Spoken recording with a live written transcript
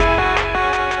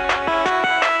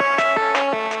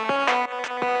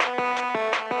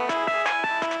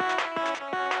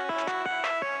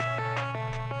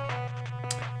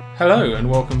Hello and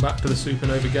welcome back to the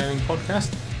Supernova Gaming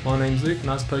Podcast. My name's Luke and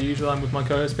as per usual I'm with my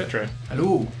co-host Pietro.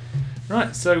 Hello.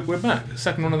 Right, so we're back.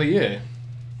 Second one of the year.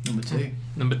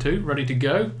 Number two, ready to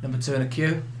go. Number two in a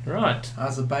queue. Right.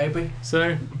 As a baby.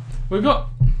 So we've got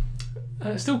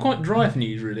still quite dry for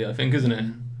news really, I think, isn't it?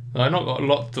 I've not got a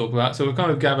lot to talk about, so we've kind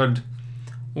of gathered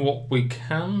what we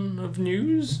can of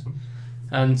news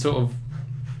and sort of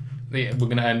we're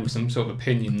going to end with some sort of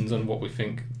opinions on what we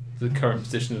think the current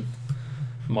position of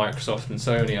Microsoft and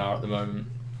Sony are at the moment.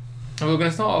 And we're going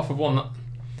to start off with one that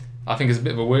I think is a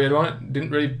bit of a weird one. It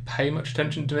didn't really pay much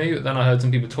attention to me, but then I heard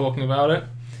some people talking about it.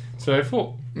 So I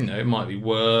thought, it might be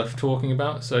worth talking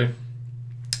about. So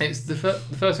it's the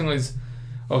first thing is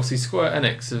obviously Square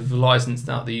Enix have licensed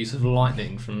out the use of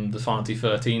lighting from the Final Fantasy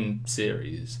 13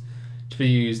 series to be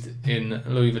used in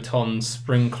Louis Vuitton's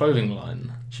spring clothing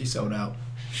line. She sold out.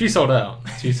 She sold out.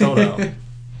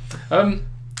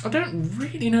 I don't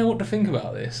really know what to think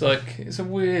about this. Like, it's a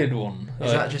weird one.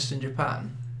 Is that just in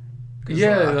Japan?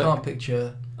 Yeah. I can't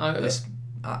picture this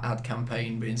ad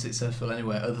campaign being successful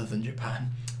anywhere other than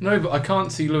Japan. No, but I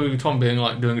can't see Louis Vuitton being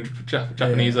like doing a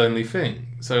Japanese only thing.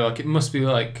 So like it must be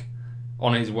like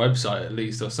on his website at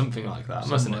least or something like that,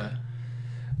 mustn't it?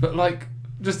 But like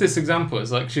just this example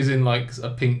is like she's in like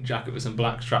a pink jacket with some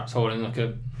black straps holding like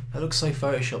a. It looks so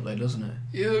Photoshopped though, doesn't it?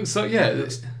 It looks like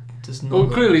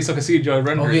clearly it's like a CGI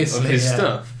rendering of his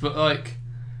stuff, but like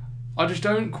I just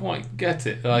don't quite get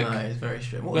it. Like, no, it's very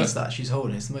strange. What is that she's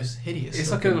holding? It's the most hideous. It's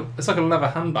like a leather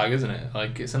handbag, isn't it?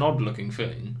 Like it's an odd looking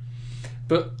thing,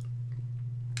 but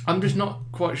I'm just not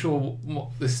quite sure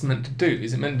what this is meant to do.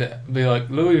 Is it meant to be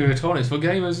like Louis Vuitton is for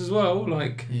gamers as well?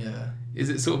 Like, is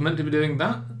it sort of meant to be doing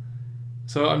that?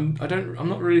 So I'm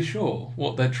not really sure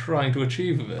what they're trying to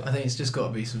achieve with it. I think it's just got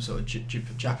to be some sort of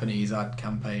Japanese ad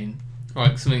campaign.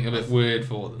 Like something a bit weird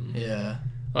for them. Yeah.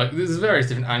 Like there's various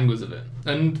different angles of it,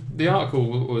 and the article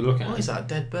we're looking at. What is that? A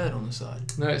dead bird on the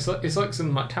side? No, it's like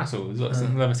some like tassels, like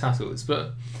some leather tassels.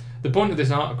 But the point of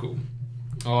this article,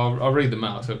 I'll read them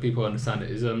out so people understand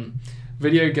it. Is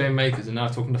video game makers are now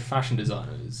talking to fashion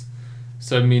designers,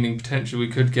 so meaning potentially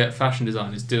we could get fashion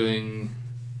designers doing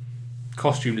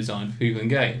costume design for people in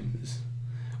games,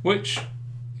 which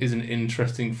is an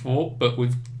interesting thought. But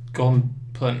we've gone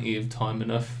plenty of time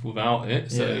enough without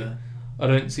it, so I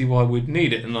don't see why we'd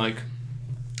need it. And like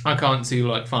I can't see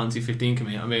like Fantasy 15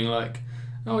 coming out and being like,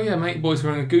 oh yeah, mate, boy's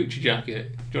wearing a Gucci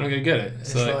jacket, do you want to go get it?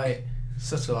 It's like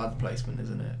subtle ad placement,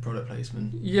 isn't it? Product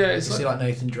placement. Yeah, it's you see like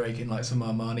Nathan Drake in like some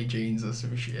Armani jeans or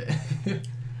some shit.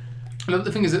 And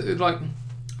the thing is, it like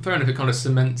fair enough, it kind of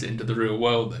cements it into the real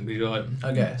world then, because you're like,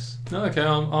 I guess. No, okay,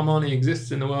 Armani exists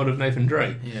in the world of Nathan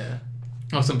Drake. Yeah.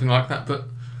 Or something like that, but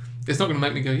it's not going to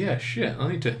make me go, yeah, shit, I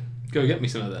need to go get me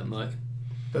some of them. Like,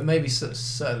 but maybe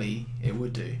certainly it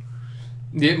would do.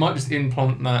 Yeah, it might just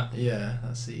implant that. Yeah,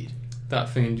 that seed.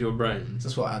 That thing into your brain.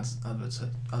 That's what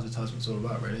advertisement's all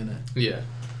about, really, isn't it? Yeah.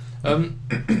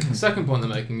 The second point they're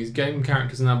making is game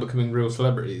characters are now becoming real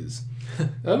celebrities.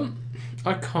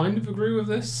 I kind of agree with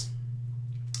this.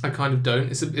 I kind of don't.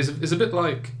 It's a bit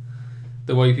like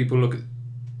the way people look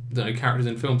at characters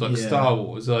in films like Star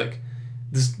Wars. Like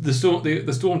the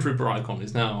Stormtrooper icon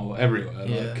is now everywhere.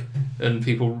 Like, and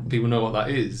people know what that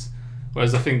is.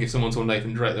 Whereas I think if someone saw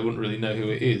Nathan Drake, they wouldn't really know who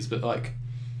it is. But like,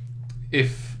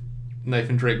 if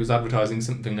Nathan Drake was advertising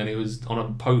something and he was on a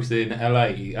post in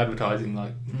LA advertising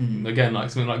again like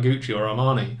something like Gucci or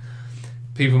Armani,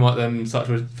 people might then start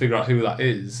to figure out who that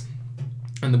is,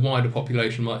 and the wider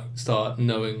population might start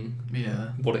knowing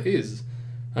what it is.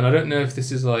 And I don't know if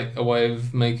this is like a way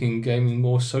of making gaming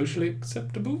more socially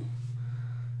acceptable.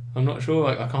 I'm not sure.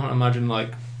 Like I can't imagine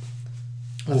like.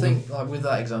 I think like with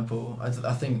that example, I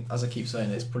think as I keep saying,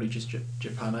 it's probably just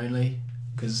Japan only,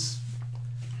 because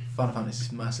Final Fantasy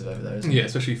is massive over there, isn't it? Yeah,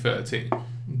 especially 13.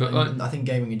 But I think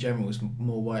gaming in general is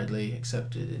more widely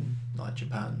accepted in like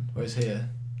Japan, whereas here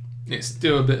it's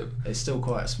still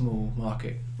quite a small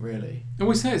market, really. And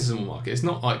we say it's a small market. It's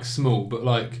not like small, but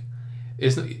like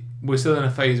we're still in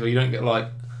a phase where you don't get like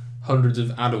hundreds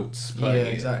of adults playing.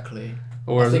 Yeah, exactly.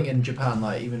 Or I think in Japan,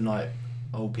 like even like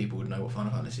old people would know what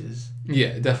Final Fantasy is.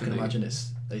 Yeah, definitely. I can imagine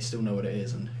they still know what it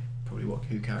is and probably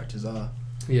who characters are.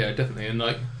 Yeah, definitely. And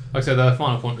like I said, their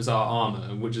final point is our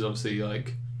armour, which is obviously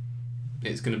like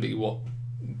it's going to be what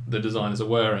the designers are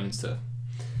wearing and stuff.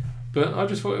 But I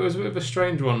just thought it was a bit of a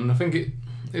strange one, and I think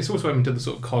it's also open to the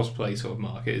sort of cosplay sort of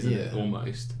market, isn't it?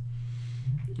 Almost.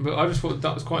 But I just thought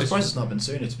that was quite. I'm surprised it's not been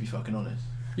sooner, to be fucking honest.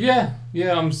 Yeah.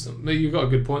 You've got a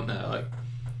good point there. Like,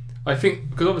 I think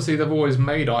because obviously they've always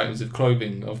made items of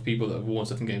clothing of people that have worn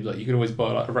stuff in games. Like you could always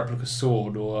buy like a replica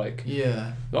sword or like.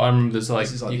 Yeah. I remember there's like.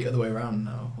 This is like the other way around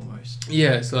now, almost.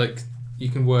 Yeah, it's like you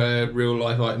can wear real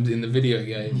life items in the video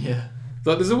game. Yeah.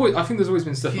 Like I think there's always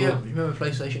been stuff. If you remember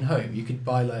PlayStation Home, you could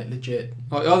buy like legit.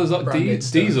 There's like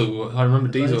Diesel. I remember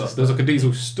Diesel. There was like a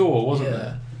Diesel store, wasn't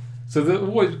there? So they've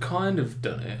always kind of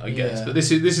done it, I guess. Yeah. But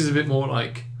this is a bit more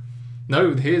like,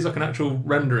 no, here's like an actual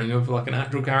rendering of like an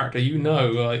actual character,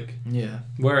 like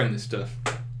wearing this stuff,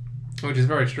 which is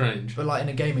very strange. But like in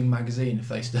a gaming magazine, if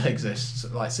they still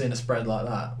exist, like seeing a spread like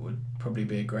that would probably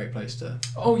be a great place to.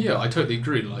 Oh yeah, I totally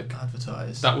agree. Like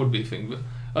advertise. That would be a thing, but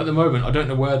at the moment I don't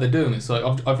know where they're doing this. Like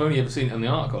I've only ever seen it in the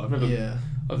article.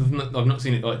 I've not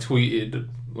seen it like tweeted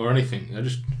or anything. I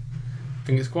just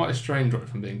think it's quite a strange one,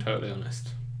 if I'm being totally honest.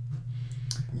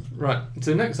 Right,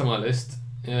 so next on my list,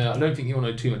 I don't think you'll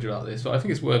know too much about this, but I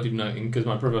think it's worth noting because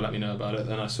my brother let me know about it,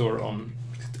 and I saw it on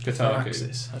Kotaku.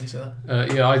 Firaxis, how do you say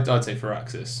that? Yeah, I'd say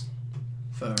Firaxis.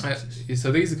 Firaxis.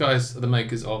 So these guys are the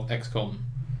makers of XCOM,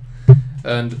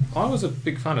 and I was a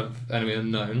big fan of Enemy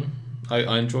Unknown.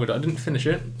 I enjoyed it. I didn't finish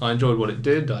it. I enjoyed what it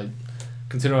did. I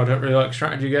consider I don't really like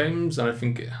strategy games, and I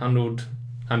think it handled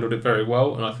it very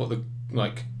well. And I thought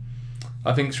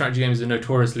I think strategy games are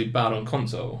notoriously bad on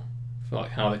console for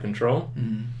like how they control.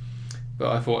 Mm.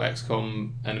 But I thought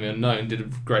XCOM Enemy Unknown did a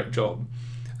great job,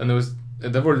 and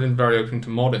they've already been very open to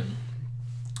modding,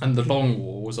 and the Long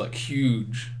War was like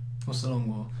huge. What's the Long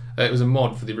War? It was a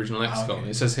mod for the original XCOM. Okay.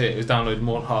 It says here it was downloaded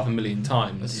more than 500,000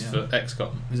 times for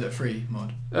XCOM. Is it a free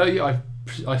mod? Yeah,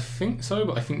 I think so,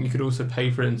 but I think you could also pay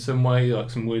for it in some way, like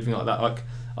some weird thing like that. Like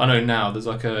I know now there's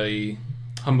like a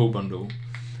Humble Bundle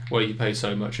where you pay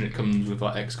so much and it comes with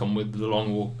like XCOM with the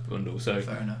Long War bundle. So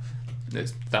fair enough.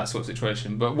 It's that sort of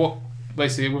situation. But what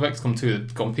basically with XCOM 2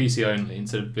 they've gone PC only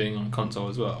instead of being on console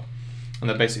as well, and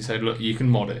they basically said, look, you can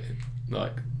mod it,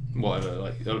 like whatever,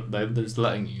 like they're just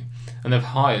letting you. And they've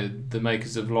hired the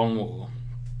makers of Long War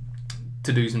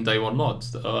to do some day one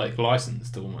mods that are like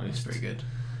licensed almost. That's pretty good.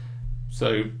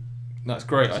 So that's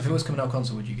great. So if it was coming out on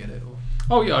console, would you get it? Or?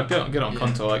 Oh yeah, I'd get it on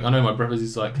console. Like I know my brother's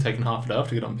is like taking half a day off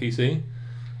to get it on PC.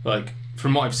 Like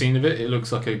from what I've seen of it, it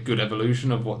looks like a good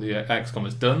evolution of what the XCOM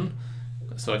has done.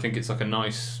 So I think it's like a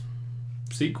nice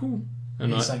sequel.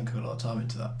 And he sank a lot of time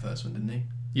into that first one, didn't he?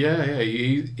 Yeah.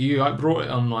 He like brought it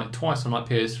on like twice on like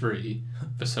PS3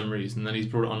 for some reason. Then he's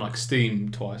brought it on like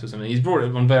Steam twice or something. He's brought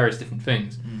it on various different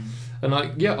things. Mm. And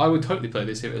like I would totally play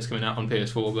this if it was coming out on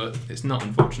PS4, but it's not,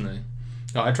 unfortunately.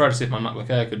 Like, I tried to see if my MacBook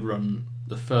Air could run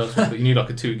the first one, but you need like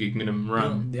a 2 gig minimum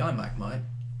RAM. The iMac might.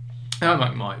 The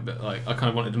iMac might, but like I kind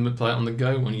of wanted to play it on the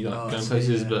go when you like go in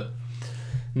places, but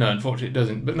no, unfortunately it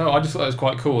doesn't. But no, I just thought it was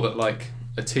quite cool that like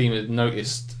a team had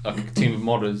noticed, like a team of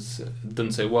modders had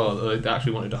done so well that they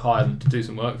actually wanted to hire them to do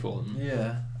some work for them.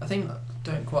 Yeah, I think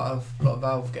don't quite have a lot of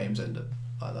Valve games end up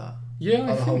like that.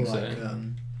 Yeah, I think so. Like,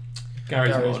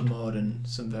 Garry's Mod and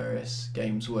some various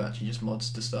games were actually just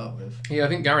mods to start with. Yeah, I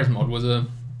think Garry's Mod was a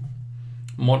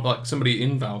mod, like somebody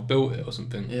in Valve built it or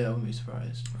something. Yeah, I wouldn't be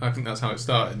surprised. I think that's how it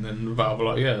started, and then Valve were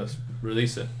like, yeah, let's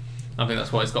release it. I think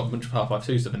that's why it's got a bunch of Half-Life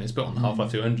 2 stuff in it. It's built on the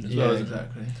Half-Life 2 engine as well, isn't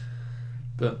exactly. it?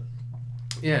 But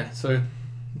yeah, so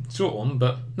short one,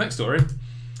 but next story.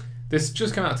 This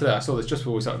just came out today. I saw this just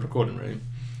before we started recording, really.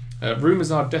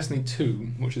 Rumours are Destiny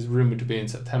 2, which is rumoured to be in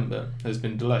September, has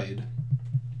been delayed.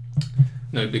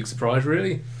 No big surprise,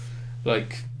 really.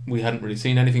 Like, we hadn't really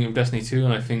seen anything of Destiny 2,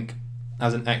 and I think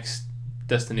as an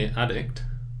ex-Destiny addict,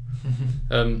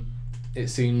 it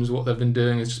seems what they've been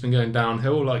doing has just been going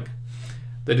downhill. Like,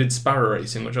 they did Sparrow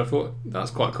Racing, which I thought,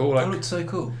 that's quite cool. Like, that looked so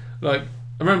cool. Like,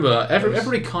 I remember,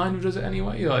 everybody kind of does it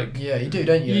anyway. Like, yeah, you do,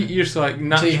 don't you? You're just like...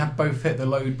 So you have both hit the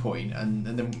load point and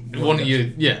then... One of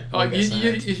you... Yeah. Like,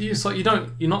 you just like,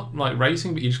 you're not like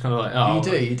racing, but you're just kind of like, oh...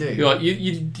 You do. You're like,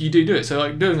 you do it. So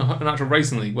like doing an actual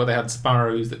racing league where they had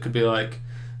Sparrows that could be like,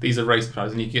 these are race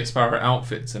Sparrows, and you could get Sparrow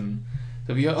outfits, and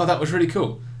they'll be like, oh, that was really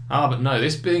cool. But no,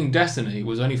 this being Destiny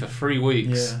was only for 3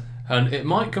 weeks. Yeah. And it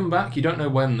might come back, you don't know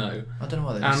when though. I don't know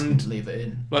why they just leave it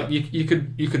in. Like, you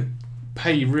could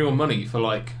pay real money for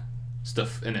like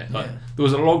stuff in it. Like, there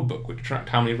was a logbook which tracked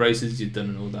how many races you'd done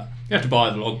and all that. You have to buy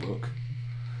the logbook.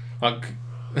 Like,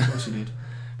 of course you did.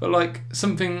 But like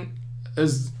something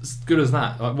as good as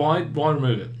that, like why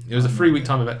remove it? It was a 3-week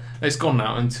time event. It's gone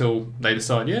now until they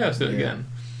decide, let's do it again.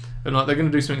 And like they're going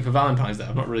to do something for Valentine's Day.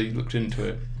 I've not really looked into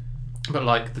it, but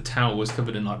like the towel was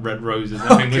covered in like red roses.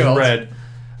 And everything was red.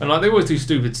 And like they always do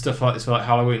stupid stuff like this for like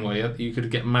Halloween, where you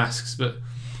could get masks, but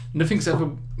nothing's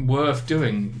ever worth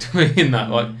doing to me in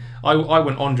that. Like I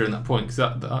went on during that point because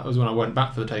that was when I went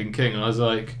back for the Taken King, and I was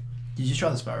like, did you try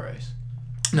the Sparrow Race?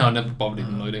 No, I never bothered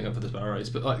even loading up for the Sparrow Race.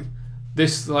 But like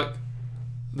this, like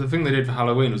the thing they did for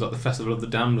Halloween was like the Festival of the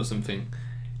Damned or something.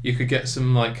 You could get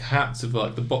some like hats of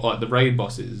like the raid bosses, and like there was a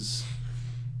logbook which tracked how many races you'd done and all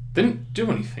that. You have to buy the logbook. Didn't do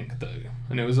anything though,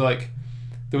 and it was like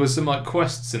there was some like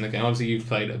quests in the game. Obviously, you've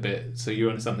played it a bit, so you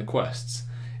understand the quests.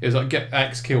 It was like get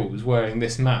X kills wearing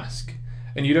this mask,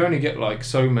 and you'd only get like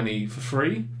so many for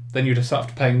free. Then you'd just have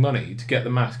to pay money to get the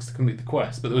masks to complete the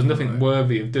quest. But there was nothing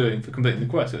worthy of doing for completing the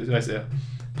quest. It was basically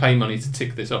pay money to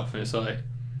tick this off, and it's like,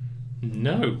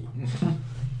 no.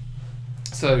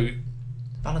 So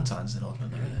Valentine's an odd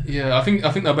one, isn't it? yeah, I think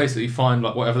they'll basically find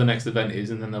like whatever the next event is,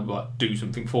 and then they'll like do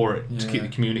something for it to keep the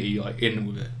community like in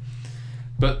with it.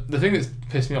 But the thing that's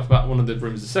pissed me off about one of the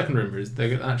rumours, the second rumour, is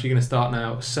they're actually going to start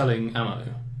now selling ammo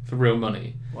for real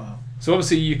money. Wow. So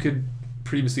obviously you could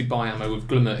previously buy ammo with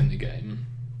Glimmer in the game,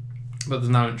 but there's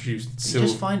now introduced silver.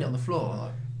 You just find it on the floor.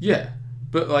 Like. Yeah,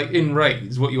 but like in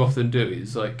raids, what you often do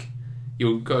is like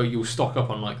you'll stock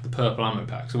up on like the purple ammo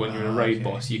pack. So when you're in a raid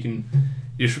boss, you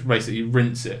just basically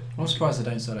rinse it. I'm surprised they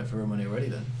don't sell it for real money already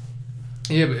then.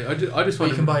 Yeah, but I just But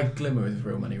want. you can buy Glimmer with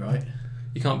real money, right?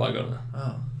 You can't buy Glimmer.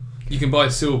 Oh. You can buy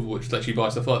silver, which lets you buy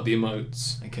stuff like the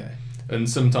emotes. Okay. And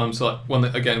sometimes, like when they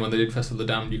did Festival of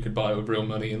the Damned, you could buy it with real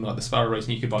money, and like the Sparrow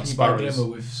Racing, you could buy Can you Sparrows. buy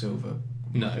Glimmer with silver?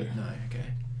 No. No.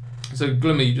 Okay. So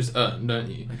Glimmer you just earn, don't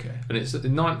you? Okay. And it's I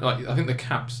think the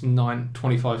cap's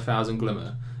 25,000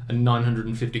 Glimmer, and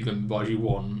 950 Glimmer buys you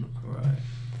one. Right.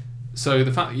 So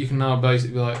the fact that you can now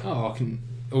basically be like, oh, I can,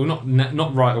 well,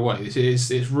 not right away.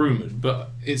 It's rumoured,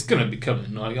 but it's gonna be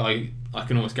coming. I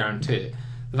can almost guarantee it.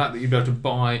 The fact that you'd be able to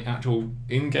buy actual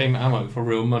in-game ammo for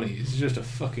real money is just a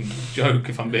fucking joke,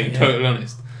 if I'm being totally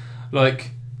honest.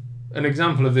 Like, an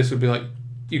example of this would be like,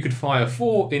 you could fire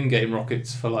 4 in-game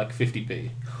rockets for like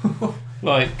 50p.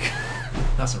 Like,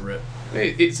 that's a rip.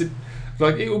 It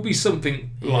will be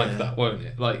something like that, won't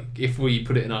it? Like, if we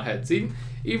put it in our heads,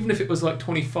 even if it was like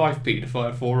 25p to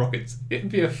fire 4 rockets,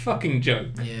 it'd be a fucking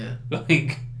joke. Yeah.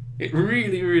 Like, it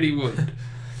really, really would.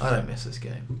 I don't miss this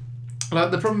game.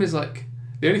 Like, the problem is like,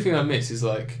 the only thing I miss is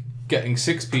like getting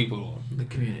 6 people on the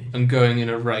community and going in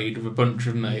a raid with a bunch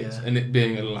of mates and it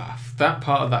being a laugh. That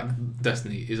part of that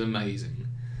Destiny is amazing,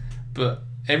 but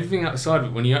everything outside of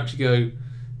it, when you actually go,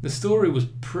 the story was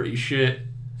pretty shit.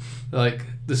 Like,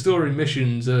 the story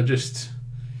missions are just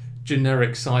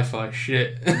generic sci-fi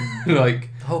shit. Like,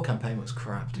 the whole campaign was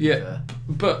crap. To be fair.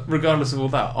 But regardless of all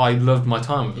that, I loved my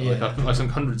time with it. Yeah. Like, I sunk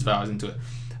hundreds of hours into it.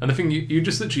 And the thing, you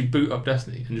just literally boot up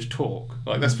Destiny and just talk.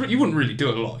 Like, you wouldn't really do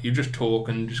a lot. You just talk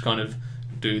and just kind of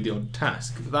do the odd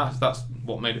task. But that's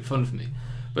what made it fun for me.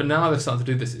 But now they've started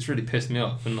to do this, it's really pissed me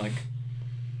off. And like,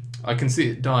 I can see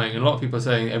it dying. And a lot of people are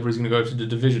saying everybody's going to go to The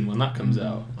Division when that comes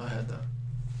out. I heard that.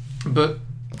 But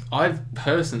I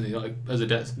personally, like, as a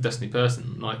Destiny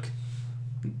person, like,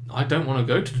 I don't want to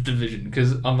go to The Division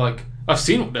because I'm like, I've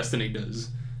seen what Destiny does.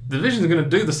 The Division's going to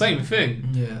do the same thing.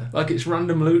 Yeah. Like, it's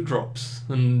random loot drops,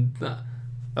 and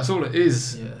that's all it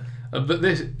is. Yeah.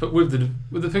 But with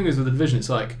the thing is with The Division, it's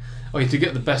like, okay, to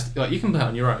get the best, like, you can play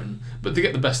on your own, but to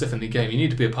get the best stuff in the game, you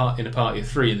need to be in a party of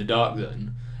 3 in the Dark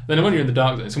Zone. Then when you're in the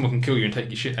Dark Zone, someone can kill you and take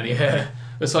your shit anyway. Yeah.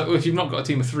 It's like, well, if you've not got a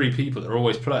team of 3 people that are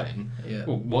always playing,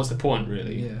 well, what's the point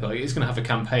really? Yeah. Like, it's going to have a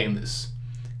campaign that's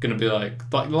going to be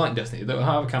like Destiny. They'll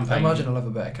have a campaign. I imagine I'll have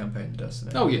a better campaign than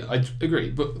Destiny. Oh yeah, I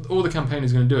agree. But all the campaign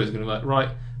is going to do is going to be like, right,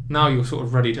 now you're sort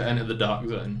of ready to enter the Dark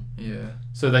Zone. Yeah.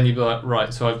 So then you'd be like,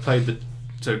 right, so I've played the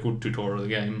so-called tutorial of the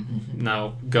game. Mm-hmm.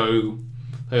 Now go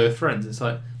play with friends. It's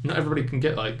like, not everybody can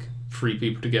get like 3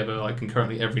 people together like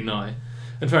concurrently every night.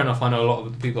 And fair enough, I know a lot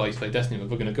of the people I used to play Destiny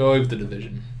with are going to go over The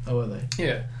Division. Oh, are they?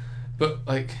 Yeah. But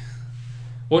like,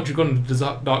 once you've gone into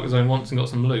the Dark Zone once and got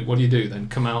some loot, what do you do then?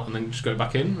 Come out and then just go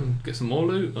back in and get some more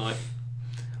loot? Like,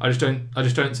 I just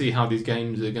don't see how these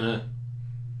games are gonna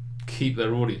keep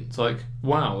their audience. Like,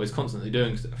 WoW is constantly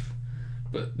doing stuff,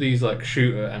 but these like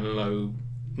shooter MMO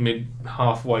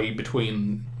halfway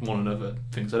between one another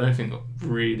things, I don't think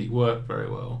really work very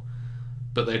well.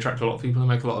 But they attract a lot of people and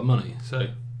make a lot of money. So,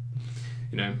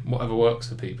 you know, whatever works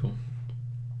for people.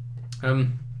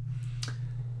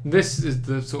 This is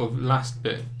the sort of last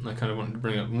bit I kind of wanted to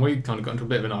bring up, and we kind of got into a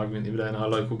bit of an argument the other day in our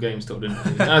local game store, didn't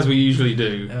we? As we usually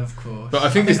do. Yeah, of course. But I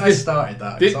think I started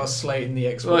that because I was slating the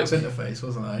Xbox like, interface,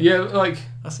 wasn't I? Yeah, like,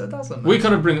 I said that's we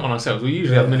kind of bring it on ourselves. We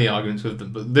usually have mini arguments with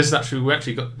them, but this actually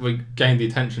we gained the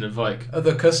attention of like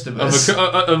other customers, two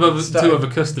other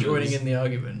customers joining in the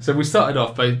argument. So we started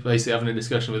off by basically having a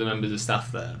discussion with the members of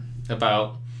staff there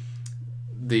about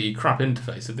the crap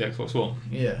interface of the Xbox One.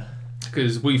 Yeah.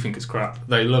 Because we think it's crap,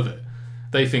 they love it.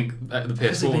 They think the PS4.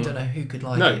 Because they don't know who could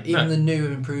like it. Even the new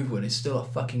and improved one is still a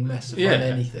fucking mess to find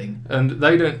anything. And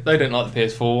they don't like the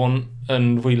PS4 one,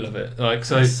 and we love it. Like,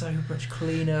 so it's so much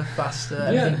cleaner, faster.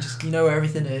 Everything just, you know where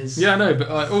everything is. Yeah, I know, but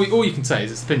all you can say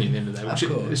is it's opinion at the end of the day,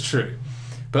 which is true.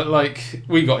 But like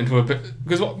we got into a bit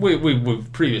because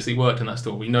we've previously worked in that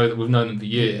store. We know that we've known them for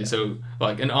years, so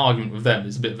like an argument with them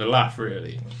is a bit of a laugh,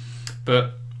 really.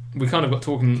 But we kind of got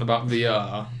talking about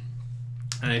VR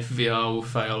and if VR will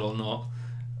fail or not.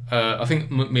 I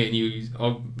think me and you,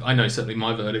 I know certainly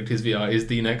my verdict is VR is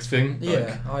the next thing.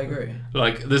 Yeah, I agree.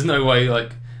 Like, there's no way.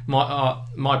 Like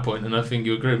my point, and I think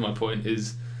you agree with my point,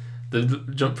 is the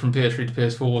jump from PS3 to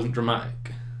PS4 wasn't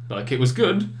dramatic. Like, it was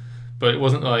good. But it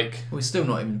wasn't like... We're still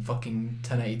not even fucking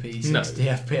 1080p, 60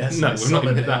 no, FPS. No, we've not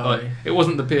even hit that. Like, it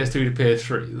wasn't the PS2 to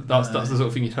PS3. That's the sort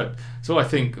of thing you'd hope. So I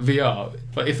think VR...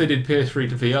 Like, if they did PS3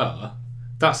 to VR,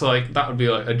 that's like... That would be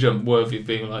like a jump worthy of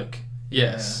being like,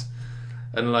 yes.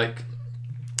 Yeah. And like...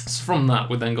 From that,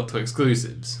 we then got to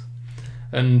exclusives.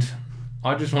 And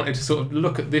I just wanted to sort of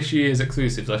look at this year's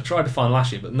exclusives. I tried to find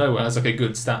last year, but nowhere has like a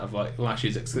good stat of like last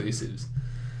year's exclusives.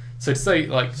 So to say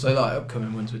like... So like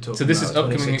upcoming ones we're talking about. So this is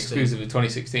upcoming exclusive of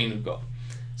 2016 we've got.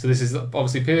 So this is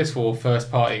obviously PS4 first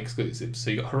party exclusives.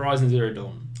 So you got Horizon Zero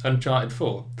Dawn, Uncharted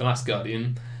 4, The Last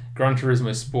Guardian, Gran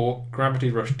Turismo Sport, Gravity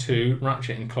Rush 2,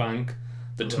 Ratchet and Clank.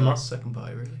 That's second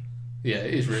party, really. Yeah,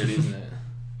 it is really, isn't it?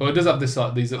 Well, it does have this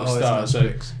like these little stars.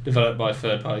 So developed by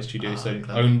third party studio,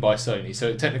 owned by Sony. So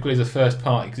it technically is a first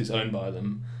party because it's owned by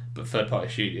them, but third party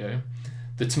studio.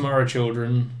 The Tomorrow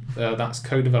Children, that's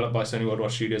co-developed by Sony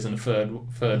Worldwide Studios and a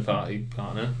third party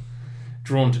partner.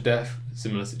 Drawn to Death,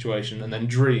 similar situation, and then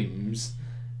Dreams.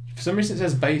 For some reason it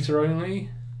says beta only.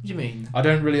 What do you mean? I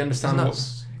don't really understand what...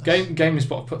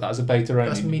 GameSpot put that as a beta only.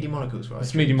 That's Media Molecules, right?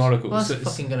 It's Media Molecules. Well, that's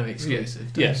fucking going to be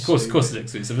exclusive. Yeah, of course it's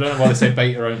exclusive. I don't know why they say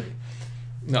beta only.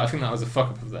 No, I think that was a fuck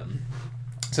up of them.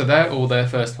 So they're all their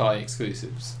first party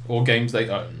exclusives, or games they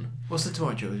own. What's the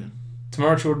Tomorrow Children?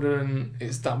 Tomorrow Children,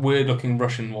 it's that weird looking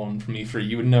Russian one from E3.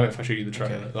 You would know it if I showed you the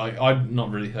trailer. Okay. Like, I'd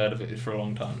not really heard of it for a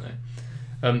long time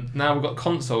though. Now we've got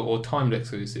console or timed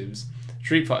exclusives.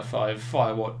 Street Fighter 5,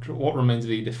 Firewatch, What Remains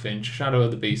of Edith Finch, Shadow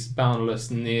of the Beast, Boundless,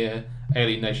 Nier,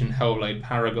 Alien Nation, Hellblade,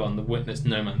 Paragon, The Witness,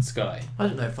 No Man's Sky. I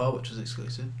didn't know Firewatch was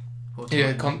exclusive.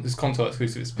 Yeah, it's console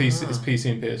exclusive. It's PC, It's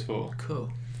PC and PS4. Cool.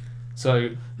 So,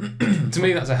 to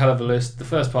me, that's a hell of a list. The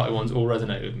first party ones all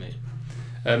resonate with me.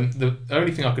 The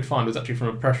only thing I could find was actually from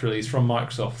a press release from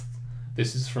Microsoft.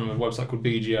 This is from a website called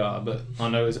BGR, but I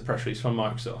know it's a press release from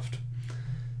Microsoft.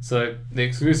 So, the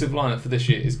exclusive lineup for this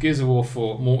year is Gears of War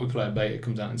 4 multiplayer beta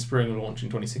comes out in spring and launch in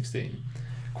 2016.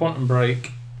 Quantum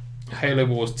Break, Halo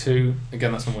Wars 2,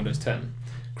 again that's on Windows 10.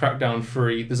 Crackdown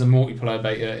 3, there's a multiplayer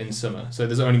beta in summer. So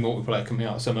there's only multiplayer coming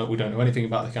out in summer, we don't know anything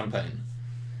about the campaign.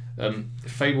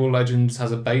 Fable Legends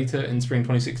has a beta in spring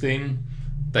 2016.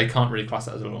 They can't really class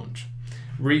that as a launch.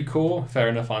 Recore, fair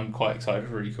enough, I'm quite excited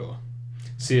for Recore.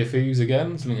 Sea of Thieves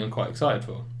again, something I'm quite excited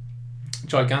for.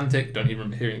 Gigantic, don't even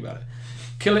remember hearing about it.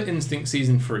 Killer Instinct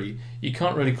Season 3, you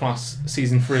can't really class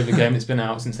Season 3 of a game that's been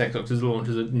out since Xbox's launch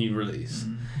as a new release.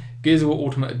 Gears of War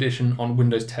Ultimate Edition on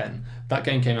Windows 10, that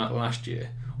game came out last year.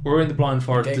 We're in the Blind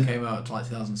Forest. The game came out in like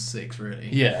 2006, really.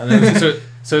 Yeah, and then,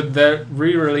 so they're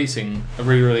re-releasing a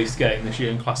re-released game this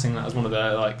year and classing that as one of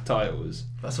their like titles.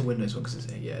 That's a Windows one because it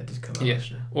did come out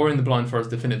last year. Or in the Blind Forest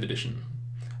Definitive Edition,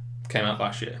 came out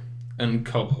last year, and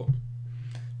Cobalt.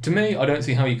 To me, I don't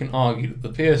see how you can argue that the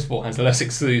PS4 has less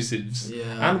exclusives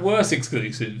and worse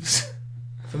exclusives.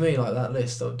 For me, like that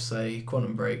list, I would say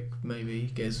Quantum Break,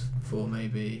 maybe Gears 4,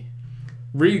 maybe.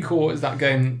 Recore is that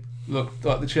game. Look,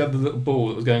 like she had the little ball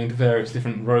that was going into various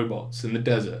different robots in the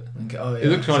desert. Okay. Oh yeah. It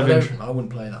looked kind of interesting. I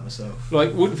wouldn't play that myself.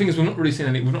 Like, the thing is, we've not seen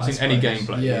any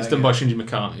gameplay. Yeah, it's done by Shinji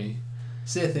Mikami.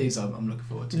 Sea of Thieves, I'm looking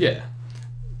forward to. Yeah,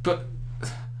 but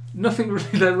nothing really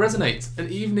there resonates. And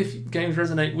even if games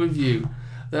resonate with you,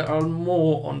 there are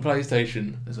more on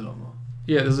PlayStation. There's a lot more.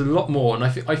 Yeah, there's a lot more, and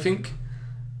I think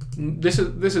this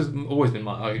has always been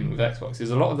my argument with Xbox.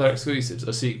 Is a lot of their exclusives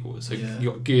are sequels. So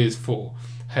you got Gears 4.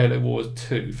 Halo Wars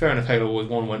 2. Fair enough, Halo Wars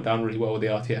 1 went down really well with the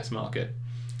RTS market.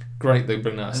 Great they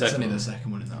bring that a second one. It's only the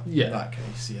second one in that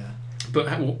case, yeah.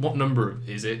 But what number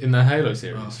is it in the Halo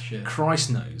series? Oh, shit.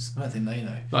 Christ knows. I don't think they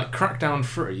know. Like, Crackdown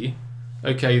 3,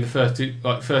 okay, the first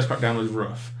Crackdown was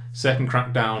rough. Second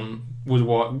Crackdown was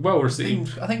well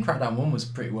received. I think Crackdown 1 was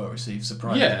pretty well received,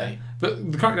 surprisingly. Yeah, but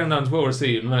the Crackdown was well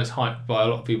received, and it's hyped by a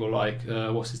lot of people like,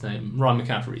 what's his name? Ryan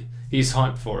McCaffrey. He's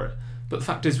hyped for it. But the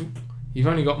fact is, you've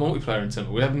only got multiplayer in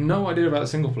summer. We have no idea about the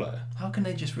single player. How can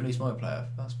they just release multiplayer?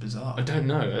 That's bizarre. I don't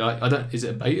know. I don't. Is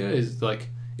it a beta? Is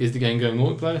the game going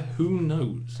multiplayer? Who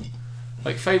knows?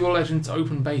 Like Fable Legends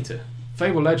open beta.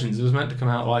 Fable Legends was meant to come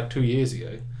out like 2 years ago.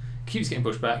 It keeps getting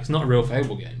pushed back. It's not a real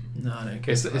Fable game. No, I don't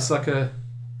care. It's like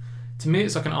to me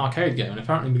it's like an arcade game, and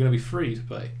apparently we're going to be free to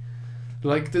play.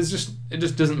 Like, it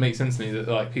just doesn't make sense to me that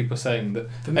like people are saying that.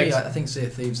 For me, I think Sea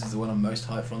of Thieves is the one I'm most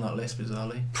hyped for on that list,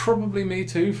 bizarrely. Probably me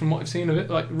too, from what I've seen of it.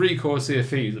 Like Recall, Sea of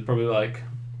Thieves are probably like,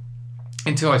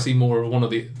 until I see more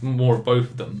of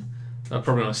both of them, they're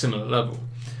probably on a similar level.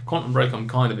 Quantum Break, I'm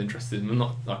kind of interested in.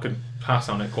 I could pass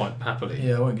on it quite happily.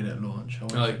 Yeah, I won't get it at launch. I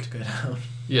want it to go down.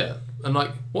 Yeah, and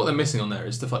like what they're missing on there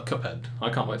is stuff like Cuphead. I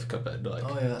can't wait for Cuphead. Like,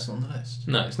 oh yeah, that's not on the list.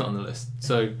 No, it's not on the list.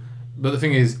 So, but the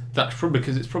thing is, that's probably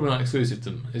because it's probably not exclusive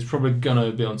to them. It's probably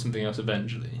gonna be on something else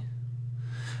eventually.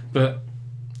 But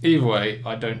either way,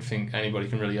 I don't think anybody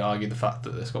can really argue the fact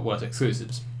that it's got worse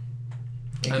exclusives.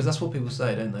 Yeah, because that's what people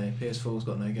say, don't they? PS4's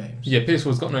got no games. Yeah,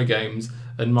 PS4's got no games,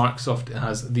 and Microsoft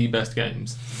has the best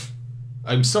games.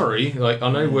 I'm sorry, like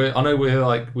I know we're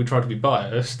like we try to be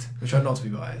biased. We try not to be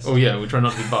biased. Oh yeah, we try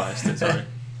not to be biased. Sorry,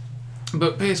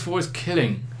 but PS4 is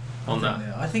killing on that.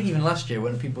 Yeah, I think even last year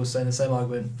when people were saying the same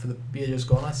argument for the year just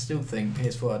gone, I still think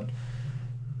PS4 had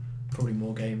probably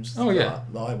more games. Oh yeah,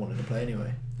 that I wanted to play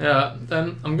anyway. Yeah,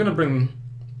 then I'm gonna bring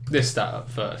this stat up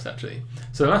first actually.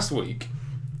 So last week,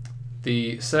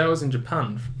 the sales in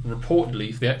Japan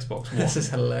reportedly for the Xbox One this is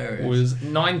hilarious. was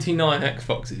 99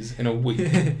 Xboxes in a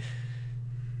week.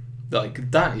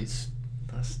 Like that's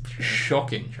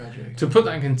shocking. Tragic. To put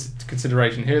that in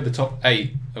consideration, here are the top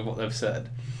 8 of what they've said.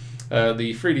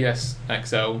 The 3DS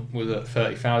XL was at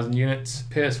 30,000 units,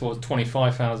 PS4 was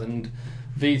 25,000,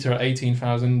 Vita at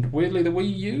 18,000. Weirdly, the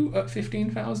Wii U at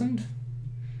 15,000.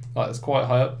 Like that's quite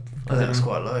high up. I think that's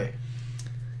quite low.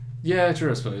 Yeah,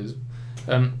 true, I suppose.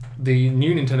 The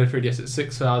new Nintendo 3DS at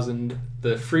 6,000.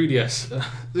 The 3DS,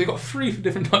 they've got 3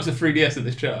 different types of 3DS in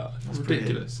this chart. It's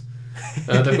ridiculous.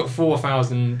 They've got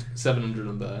 4,700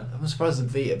 on there. I'm surprised the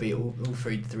Vita beat all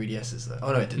 3 3DSs though.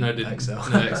 Oh no, it didn't. No, it didn't. XL.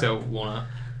 No, XL won out.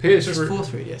 There's 4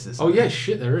 3DSs. Oh yeah,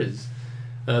 shit, there is.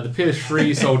 The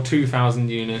PS3 sold 2,000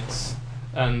 units,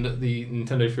 and the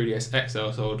Nintendo 3DS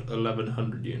XL sold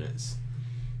 1,100 units.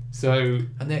 So.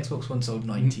 And the Xbox One sold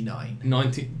 99.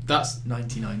 That's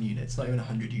 99 units, not even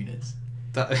 100 units.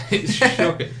 That is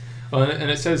shocking. And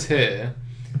it says here.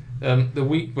 The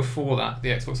week before that, the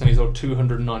Xbox only sold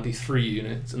 293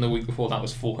 units, and the week before that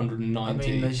was 490. I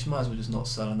mean, they just might as well just not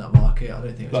sell in that market. I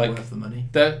don't think it's worth the money.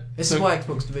 This is why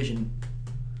Xbox division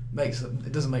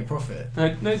it doesn't make profit. No,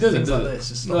 it doesn't. Things like this,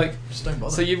 just don't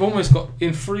bother. So you've almost got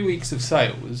in 3 weeks of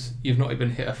sales, you've not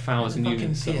even hit 1,000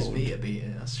 units sold. PS Vita beat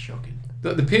it. That's shocking.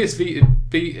 The PS Vita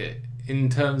beat it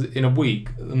in a week,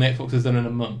 and the Xbox has done in a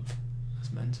month.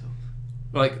 That's mental.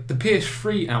 Like the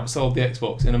PS3 outsold the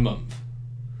Xbox in a month.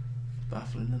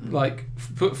 Baffling, isn't it? Like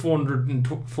put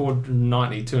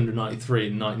 490, 293,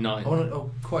 and 99.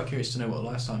 I'm quite curious to know what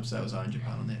lifetime sales are in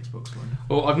Japan on the Xbox One.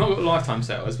 Well, I've not got lifetime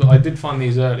sales, but I did find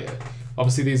these earlier.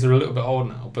 Obviously, these are a little bit old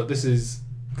now, but this is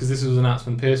because this was announced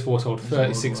when PS4 sold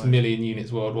 36 million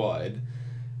units worldwide.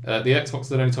 The Xbox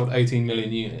had only sold 18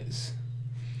 million units,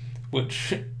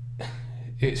 which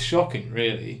it's shocking,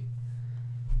 really.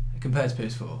 Compared to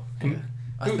PS4, yeah.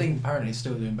 I think apparently it's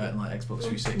still doing better than like Xbox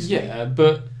 360. Yeah,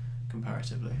 but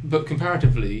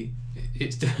comparatively,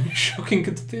 it's shocking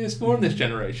to PS4 in this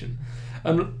generation.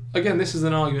 And again, this is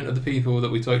an argument of the people that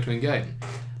we talked to in game.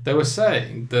 They were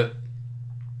saying that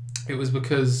it was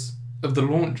because of the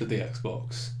launch of the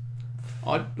Xbox.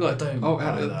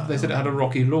 They said it had a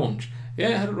rocky launch.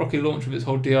 Yeah, it had a rocky launch with its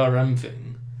whole DRM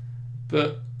thing,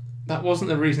 but that wasn't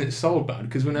the reason it sold bad.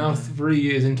 Because we're now 3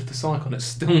 years into the cycle and it's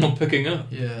still not picking up.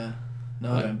 Yeah.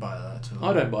 No, I don't buy that at all.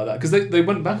 I don't buy that because they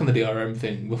went back on the DRM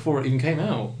thing before it even came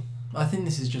out. I think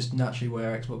this is just naturally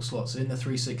where Xbox slots in. The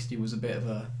 360 was a bit of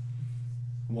a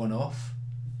one-off.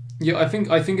 Yeah, I think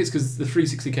it's because the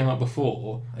 360 came out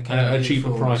before and at a cheaper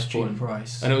price point,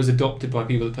 and it was adopted by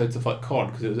people that played stuff like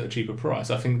COD because it was at a cheaper price.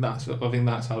 I think that's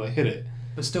how they hit it.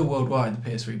 But still, worldwide,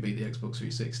 the PS3 beat the Xbox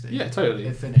 360. Yeah, totally.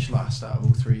 It finished last out of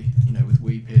all 3. With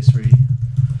Wii, PS3.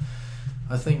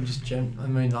 I think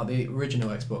like the original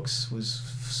Xbox was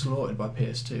slaughtered by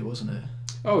PS2, wasn't it?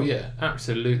 Oh yeah,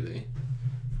 absolutely.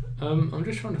 I'm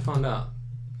just trying to find out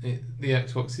the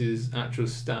Xbox's actual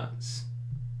stats.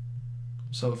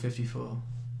 Sold 54.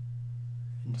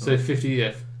 So 50,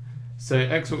 yeah. So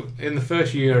Xbox in the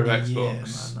first year of Xbox. Yeah, man,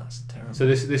 that's terrible. So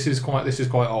this is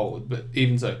quite old, but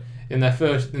even so, in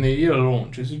the year of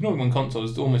launch, it's not when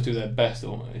consoles almost do their best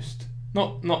almost.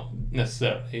 Not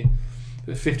necessarily.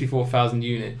 54,000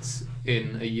 units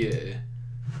in a year,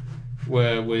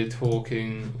 where we're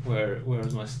talking, where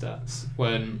is my stats?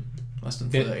 When less than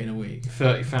 30 in a week.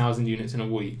 30,000 units in a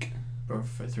week.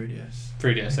 For 3DS.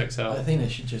 3DS XL. I think they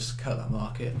should just cut that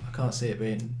market. I can't see it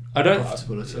being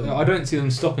profitable at all. I don't see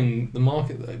them stopping the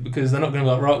market though, because they're not going to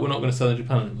be like, right, we're not going to sell in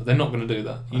Japan anymore. They're not going to do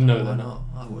that. Why not?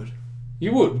 I would.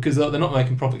 You would, because they're not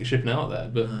making profit shipping out there,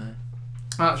 but No.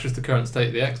 that's just the current state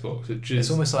of the Xbox, which is...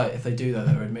 It's almost like if they do that,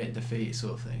 they're admitting defeat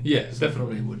sort of thing. Yeah, so they definitely.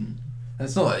 probably wouldn't. And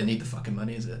it's not like they need the fucking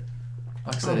money, is it?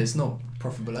 Like I said, it's not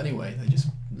profitable anyway. They just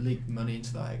leak money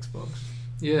into that Xbox.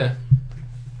 Yeah.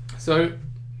 So,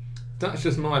 that's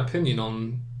just my opinion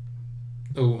on...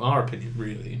 our opinion,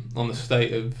 really, on the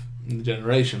state of the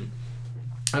generation.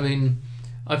 I mean,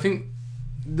 I think...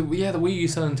 the Wii U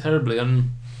selling terribly,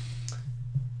 and...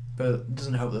 But it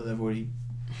doesn't help that they've already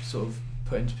sort of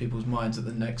put into people's minds that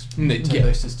the next Yeah.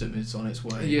 Nintendo system is on its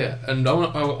way. Yeah, and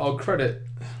I'll credit...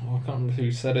 I can't remember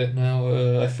who said it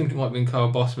now. I think it might have been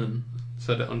Carl Bossman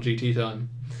said it on GT Time.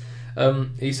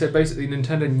 He said basically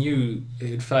Nintendo knew it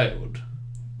had failed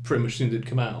pretty much as soon as it had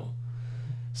come out.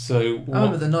 So I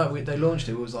remember the night they launched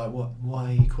it, was like, what?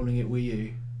 Why are you calling it Wii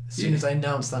U? As soon as they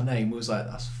announced that name, it was like,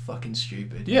 that's fucking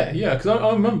stupid. Yeah, because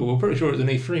I remember, we're pretty sure it was an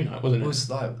E3 night, wasn't it? It was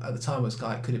like, at the time, it was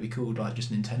like, could it be called like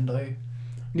just Nintendo?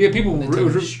 Yeah, people were...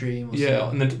 Nintendo Stream or yeah,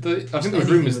 something. and I think there was anything rumours would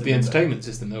of the have been entertainment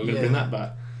system, they were going to bring Yeah. that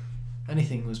back.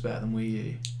 Anything was better than Wii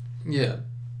U. Yeah.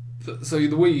 So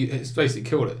the Wii, it's basically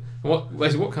killed it.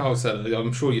 What Carl said,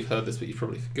 I'm sure you've heard this, but you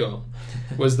probably forgot,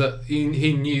 was that he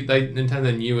knew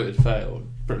Nintendo knew it had failed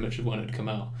pretty much when it had come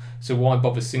out. So why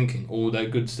bother sinking all their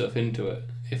good stuff into it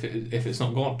if it's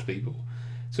not gone to people?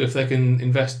 So if they can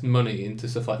invest money into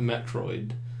stuff like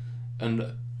Metroid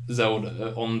and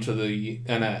Zelda onto the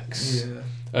NX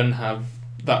and have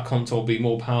that console be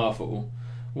more powerful,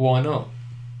 why not?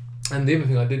 And the other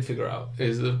thing I did figure out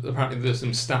is that apparently there's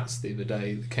some stats the other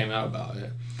day that came out about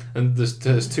it, and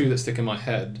there's two that stick in my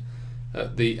head.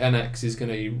 The NX is going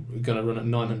to run at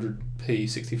 900p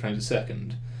 60 frames a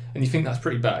second, and you think that's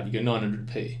pretty bad. You go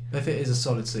 900p. If it is a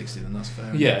solid 60, then that's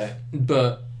fair. Yeah,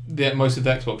 but most of the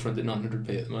Xbox runs at 900p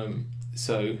at the moment,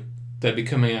 so they'll be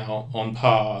coming out on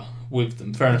par with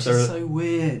them. Fair enough. Which is so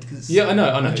weird, because yeah, I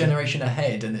know. a generation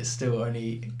ahead, and it's still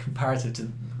only comparative to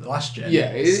the last gen.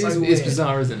 Yeah, it's weird.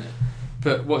 bizarre, isn't it?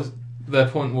 But what their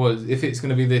point was, if it's going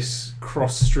to be this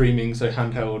cross-streaming, so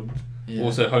handheld,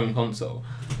 also home console.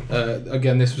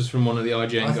 Again, this was from one of the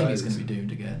IGN guys. I think it's going to be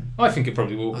doomed again. I think it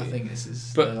probably will be. I think this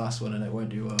is the last one, and it won't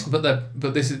do well.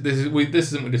 But this isn't we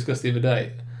discussed the other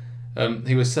day.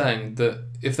 He was saying that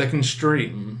if they can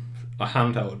stream a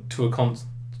handheld to a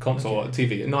console like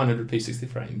TV at 900p 60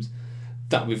 frames,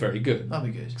 that would be very good.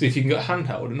 That'd be good. Because if you can get a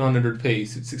handheld at 900p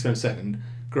 60 frames a second,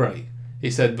 great. He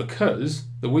said because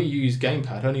the Wii U's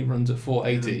gamepad only runs at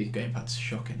 480. The gamepad's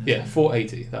shocking. Yeah,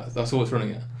 480. That's all it's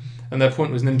running at. And their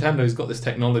point was Nintendo's got this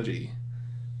technology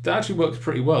that actually works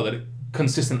pretty well. That it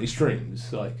consistently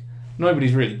streams. Like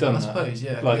nobody's really done that. I suppose,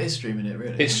 yeah. Like, it is streaming it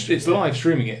really. It's live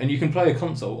streaming it, and you can play a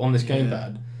console on this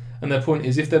gamepad. And their point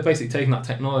is, if they're basically taking that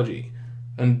technology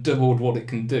and doubled what it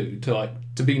can do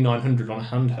to be 900 on a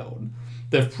handheld,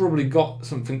 they've probably got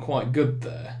something quite good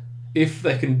there. If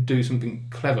they can do something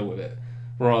clever with it,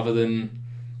 rather than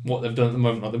what they've done at the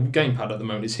moment. Like the gamepad at the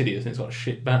moment is hideous and it's got a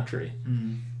shit battery.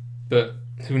 But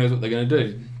who knows what they're going to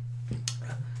do?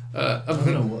 I don't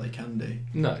know what they can do.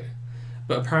 No,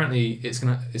 but apparently it's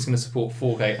gonna support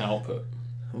 4K output.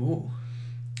 Ooh.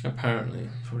 Apparently.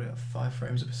 Probably at 5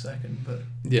 frames per second, but...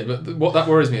 Yeah, but what that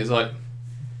worries me is like,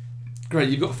 great,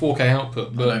 you've got 4K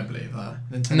output, but... I don't believe that.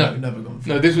 Nintendo have never gone for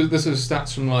No, this was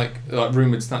stats from like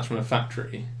rumoured stats from a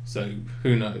factory, so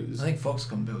who knows? I think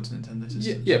Foxconn builds Nintendo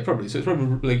systems. Yeah, probably. So it's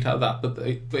probably leaked out of that.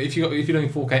 But if you're doing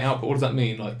 4K output, what does that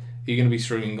mean? Like, are you going to be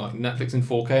streaming like Netflix in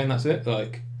 4K and that's it?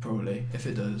 Like, probably, if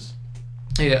it does.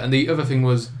 Yeah, and the other thing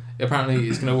was apparently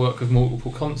it's going to work with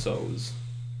multiple consoles.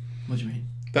 What do you mean?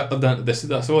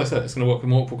 That's all I said. It's going to work with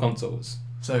multiple consoles.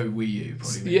 So Wii U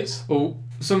probably means. Yes. Well,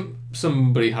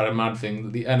 somebody had a mad thing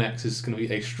that the NX is going to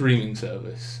be a streaming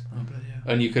service. Oh, bloody hell.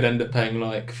 And you could end up paying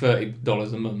like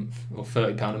 $30 a month or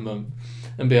 £30 a month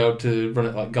and be able to run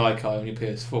it like Gaikai on your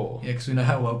PS4. Yeah, because we know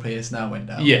how well PS Now went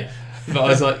down. Yeah. But I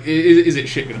was like, is it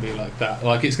shit going to be like that?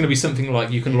 Like, it's going to be something like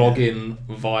you can log in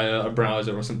via a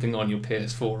browser or something on your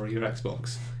PS4 or your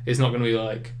Xbox. It's not going to be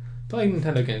like, play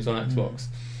Nintendo games on Xbox.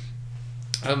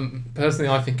 Personally,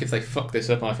 I think if they fuck this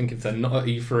up, I think if they're not at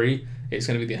E3, it's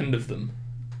going to be the end of them.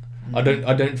 I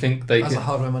don't think they. As a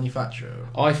hardware manufacturer.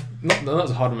 Not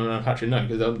as a hardware manufacturer, no,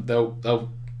 because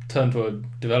they'll turn to a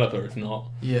developer if not.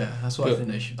 Yeah, that's what I think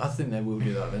they should. I think they will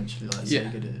do that eventually, like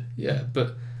Sega did. Yeah,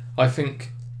 but I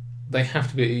think they have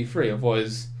to be at E3,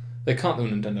 otherwise they can't do a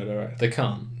Nintendo Direct. They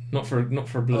can't. Not for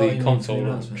a bloody console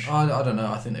launch. I don't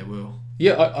know. I think they will.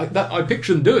 Yeah, I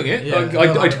picture them doing it. Yeah, I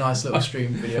a nice little stream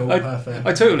video, all perfect.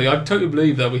 I totally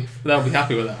believe they'll be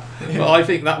happy with that. Yeah. But I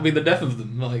think that'll be the death of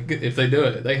them. Like if they do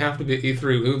it, they have to be at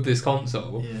E3 with this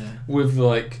console. Yeah. With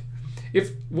like,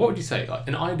 what would you say, like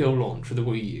an ideal launch for the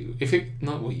Wii U?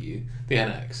 Not Wii U, the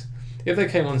NX. If they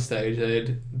came on stage,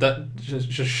 that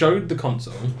just showed the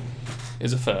console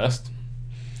as a first,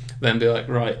 then be like,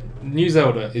 right, new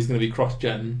Zelda is going to be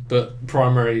cross-gen, but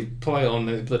primary play on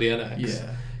the bloody NX.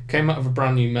 Yeah. Came out of a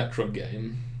brand new Metroid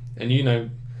game,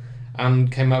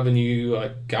 and came out of a new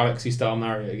like Galaxy-style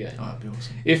Mario game. Oh, that'd be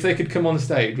awesome. If they could come on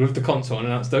stage with the console and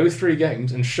announce those 3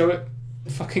 games and show it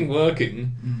fucking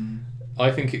working,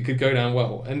 I think it could go down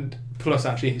well. And plus,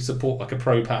 actually support like a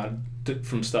Pro Pad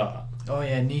from start. Oh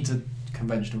yeah, it needs a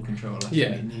conventional controller. I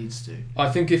think it needs to. I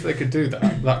think if they could do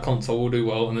that, that console will do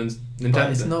well, and then Nintendo.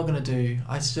 But it's not going to do.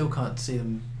 I still can't see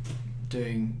them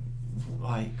doing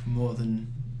like more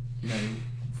than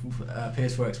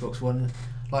PS4, Xbox One.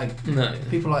 Like No.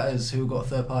 people like us who have got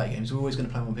third-party games, we're always going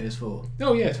to play them on PS4.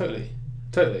 Oh yeah, totally.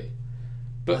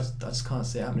 But I just can't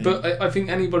see it happening. But I think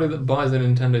anybody that buys a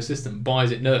Nintendo system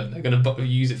buys it knowing they're going to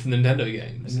use it for Nintendo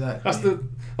games. Exactly.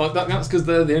 That's because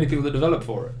they're the only people that develop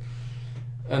for it.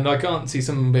 And I can't see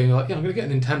someone being like, yeah, I'm going to get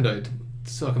a Nintendo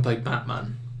so I can play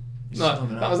Batman. Like,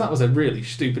 that was a really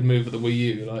stupid move of the Wii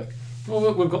U. Like,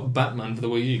 well, we've got Batman for the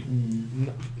Wii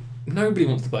U. Nobody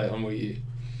wants to play it on Wii U.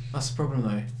 That's the problem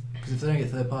though, because if they don't get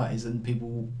third parties, then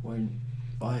people won't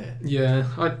buy it. Yeah,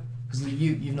 because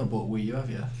you've not bought a Wii U, have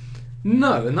you?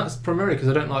 No, and that's primarily because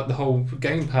I don't like the whole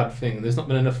gamepad thing. There's not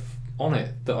been enough on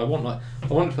it that I want. Like, I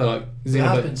want to play like Xenoblade. There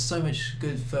has been so much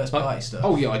good first party stuff.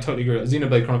 Oh yeah, I totally agree.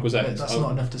 Xenoblade Chronicles X. But that's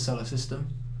not enough to sell a system.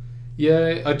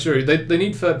 Yeah, true. They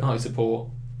need third party support.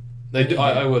 They do.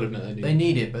 I would admit they do. They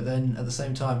need it, but then at the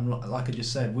same time, like I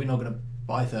just said, we're not going to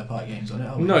buy third party games on it,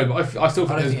 are we? No, but I still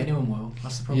think I don't think anyone will.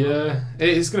 That's the problem. Yeah,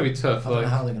 it's going to be tough. I don't know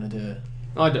how they're going to do it.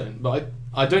 I don't, but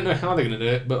I don't know how they're going to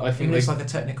do it. But I think it's like a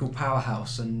technical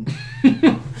powerhouse, and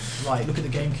like look at the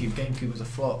GameCube. GameCube was a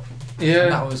flop. Yeah,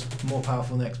 and that was more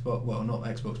powerful than Xbox. Well, not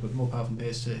Xbox, but more powerful than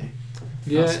PS2.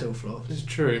 Yeah, that's still flopped. It's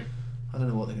true. I don't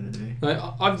know what they're going to do. Like,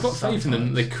 I've got faith in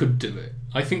them that they could do it.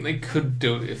 I think they could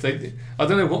do it if they did. I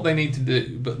don't know what they need to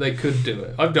do, but they could do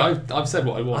it. I've said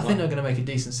what I want. I think they're going to make a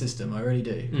decent system. I really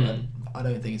do. But I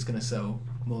don't think it's going to sell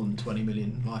more than 20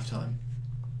 million lifetime.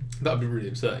 That would be really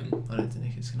upsetting. I don't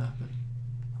think it's going to happen.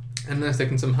 Unless they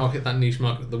can somehow hit that niche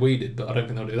market that the Wii did, but I don't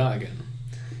think they'll do that again.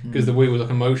 Because the Wii was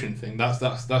like a motion thing. That's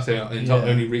the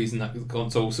only reason that the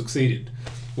console succeeded,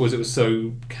 was it was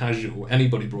so casual.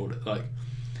 Anybody brought it. Like,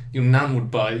 your nan would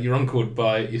buy it, your uncle would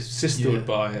buy it, your sister would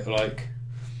buy it, like,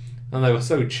 and they were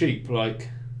so cheap, like,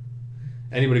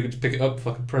 anybody could just pick it up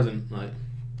for like a present, like.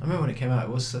 I remember when it came out, it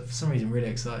was for some reason really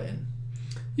exciting.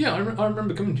 Yeah, I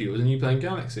remember coming to you and you playing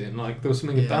Galaxy, and like there was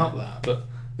something about that, but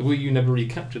the Wii U never really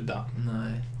captured that.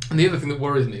 No. And the other thing that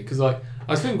worries me, because like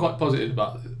I was feeling quite positive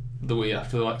about the Wii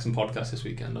after like some podcasts this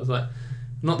weekend. I was like,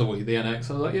 not the Wii, the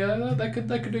NX. I was like, yeah,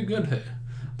 they could do good here.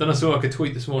 Then I saw like a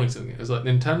tweet this morning something. It was like,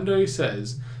 Nintendo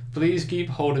says, please keep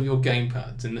hold of your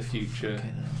gamepads in the future.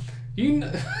 Okay, no. You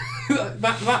know,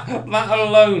 that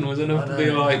alone was enough to be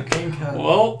like,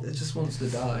 well, it just wants to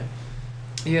die.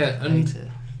 Yeah, I hate it.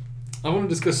 I want to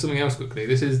discuss something else quickly.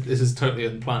 This is totally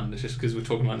unplanned. It's just because we're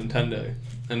talking about Nintendo,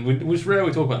 and it's rare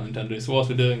we talk about Nintendo. So whilst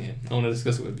we're doing it, I want to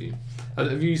discuss it with you.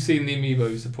 Have you seen the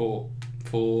Amiibo support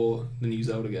for the new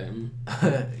Zelda game?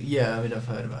 Yeah, I mean I've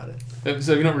heard about it.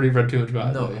 So you've not really read too much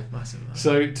about it, No, have you? massively.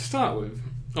 So to start with,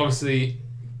 obviously,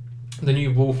 the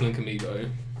new Wolf Link Amiibo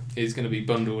is going to be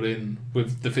bundled in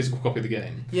with the physical copy of the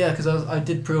game. Yeah, because I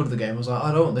did pre-order the game. I was like,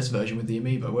 I don't want this version with the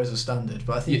Amiibo. Where's the standard?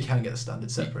 But I think you can get the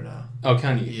standard separate now. Oh,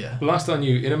 can you? Yeah. Well, last I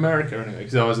knew, in America anyway,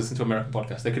 because I was listening to American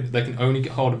podcasts, they can only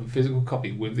get hold of a physical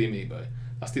copy with the Amiibo.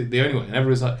 That's the only way. And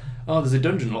everyone's like, oh, there's a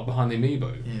dungeon locked behind the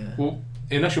Amiibo. Yeah. Well,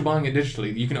 unless you're buying it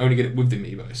digitally, you can only get it with the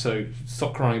Amiibo. So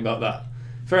stop crying about that.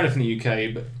 Fair enough in the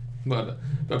UK, but whatever.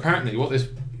 But apparently, what this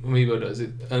Amiibo does,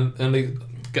 it only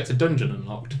gets a dungeon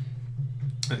unlocked.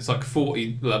 It's like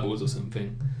 40 levels or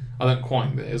something. I don't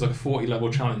quite, but it was like a 40 level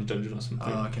challenge dungeon or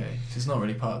something. Oh, okay. So it's not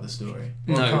really part of the story.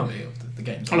 Well, No. it can't be of the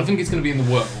game. Well, I think it's going to be in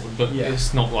the world, but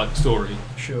it's not like story.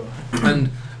 Sure.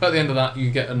 And at the end of that,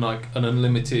 you get an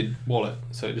unlimited wallet,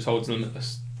 so it just holds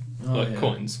limitless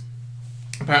coins.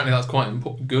 Apparently, that's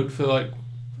quite good for like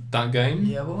that game.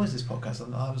 Yeah. What was this podcast?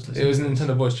 I was listening. It was a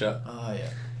Nintendo voice chat. Oh yeah.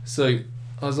 So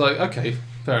I was like, okay,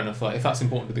 fair enough. Like if that's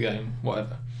important to the game,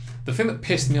 whatever. The thing that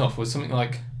pissed me off was something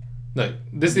like, no,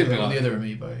 this is the other thing. The other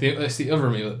Amiibo. That's the other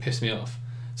Amiibo that pissed me off.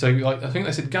 So like I think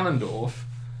they said Ganondorf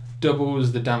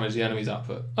doubles the damage the enemies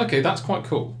output. Okay, that's quite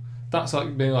cool. That's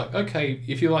like being like, okay,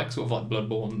 if you like sort of like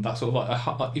Bloodborne, that's sort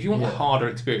of like if you want a harder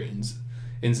experience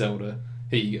in Zelda,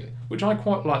 here you go. Which I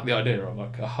quite like the idea of,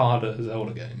 like a harder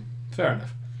Zelda game. Fair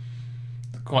enough.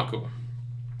 Quite cool.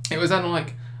 It was then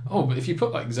like, oh, but if you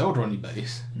put like Zelda on your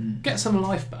base, get some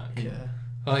life back. Yeah.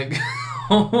 Like,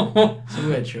 it's a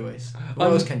weird choice. What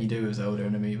else can you do with Zelda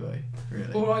and Amiibo,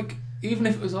 really? Or like, even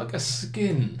if it was like a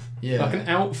skin, Yeah. like an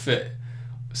outfit,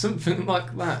 something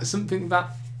like that, something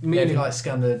that. Yeah, if you like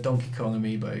scan the Donkey Kong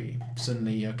Amiibo,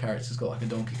 suddenly your character's got like a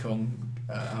Donkey Kong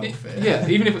outfit. Yeah,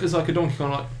 even if it was like a Donkey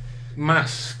Kong like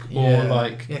mask or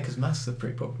like. Yeah, because masks are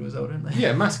pretty popular with Zelda, aren't they?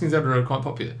 Yeah, masks and Zelda are quite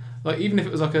popular. Like, even if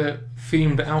it was like a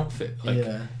themed outfit, like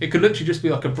it could literally just be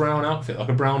like a brown outfit, like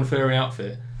a brown furry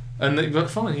outfit. And you're like,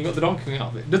 fine, you got the Donkey Kong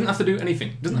outfit. It doesn't have to do anything.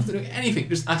 It doesn't have to do anything.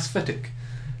 Just aesthetic.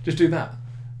 Just do that.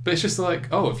 But it's just like,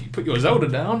 oh, if you put your Zelda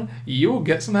down, you'll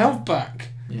get some health back.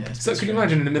 Yeah. So could you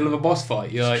imagine in the middle of a boss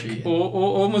fight, you're like, or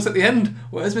almost at the end,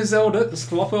 where's my Zelda?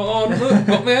 Slop it on. Look,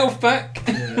 got my health back.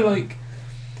 Yeah. Like.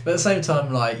 But at the same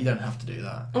time, like, you don't have to do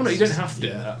that. Oh no, you don't have to do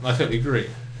that. I totally agree.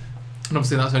 And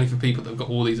obviously that's only for people that have got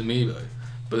all these Amiibo.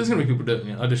 But there's going to be people doing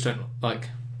it. I just don't like.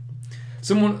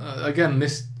 Someone again,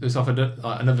 this was off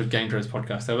another Game Trailers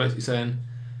podcast. They were basically saying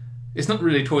it's not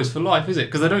really toys for life, is it?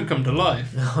 Because they don't come to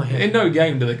life. Oh, yeah. In no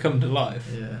game do they come to life.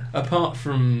 Yeah. Apart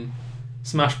from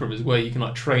Smash Brothers, where you can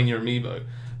like train your Amiibo,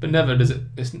 but never does it.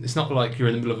 It's not like you're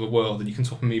in the middle of a world and you can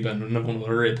swap Amiibo and another one will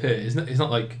reappear. It's not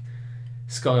like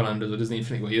Skylanders or Disney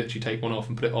Infinity where you actually take one off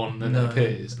and put it on and then it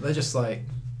appears. They're just like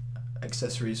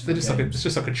accessories. For They're just games. it's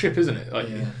just like a chip, isn't it? Like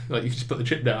Yeah. like you just put the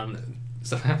chip down, and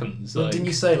stuff happens. Well, like, didn't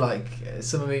you say like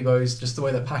some Amiibos, just the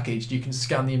way they're packaged, you can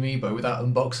scan the Amiibo without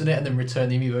unboxing it and then return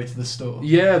the Amiibo to the store?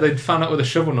 Yeah, they'd found out with a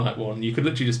Shovel Knight one. You could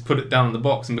literally just put it down in the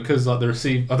box, and because like I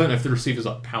don't know if the receiver's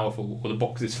like powerful or the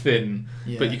box is thin,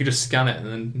 but you could just scan it and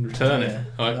then return it.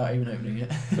 Like, without even opening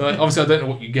it. like, obviously, I don't know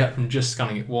what you get from just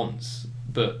scanning it once,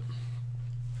 but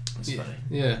That's funny.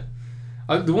 Yeah.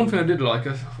 The one thing I did like,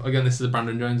 again, this is a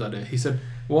Brandon Jones idea. He said,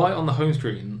 "Why on the home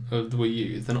screen of the Wii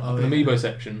U, they're not an Amiibo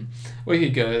section where you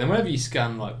go, then whenever you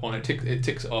scan like one, it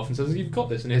ticks it off and says you've got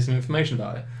this, and here's some information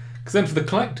about it. Because then for the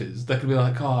collectors, they could be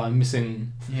like, oh, I'm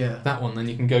missing that one, then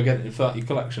you can go get it and fill out your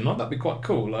collection. Like, that'd be quite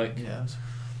cool. Like, yeah.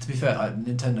 To be fair, like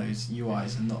Nintendo's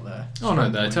UIs are not there. Oh no,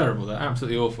 they're terrible. They're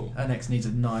absolutely awful. NX needs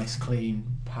a nice, clean,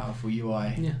 powerful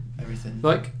UI. Yeah. Everything.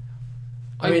 Like,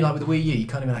 I mean, like with the Wii U, you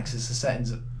can't even access the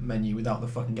settings menu without the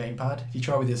fucking gamepad. If you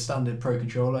try with your standard Pro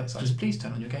controller, it's like, just please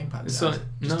turn on your gamepad. It's like,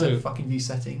 just no. to fucking view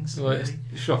settings. Well, really.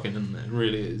 it's shocking, isn't it? It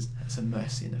really is. It's a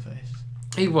mercy in the face.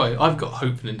 Either way, I've got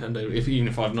hope for Nintendo. Even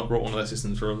if I've not brought one of their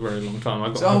systems for a very long time,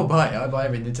 I've got. So I'll buy it. I buy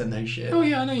every Nintendo shit. Oh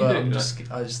yeah, I know you do.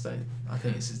 I just don't. I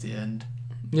think this is the end.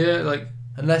 Yeah, like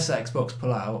unless Xbox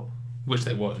pull out, which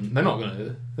they won't. They're not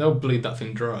gonna. They'll bleed that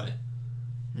thing dry.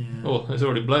 Yeah. Oh, it's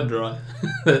already bled dry.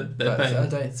 they're paying. I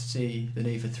don't see the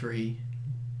need for 3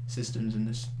 systems in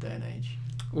this day and age.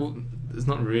 Well, there's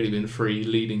not really been 3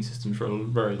 leading systems for a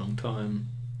very long time,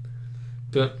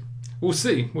 but we'll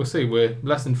see. We'll see. We're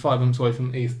less than 5 months away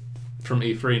from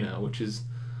E3 now, which is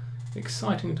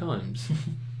exciting times.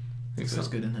 That's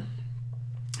good, isn't it?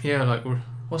 Yeah, like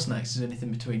what's next? Is there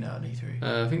anything between now and E3?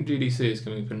 I think GDC is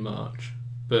coming up in March,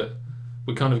 but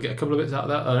we kind of get a couple of bits out of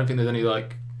that. I don't think there's any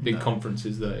like big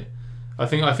conferences there. I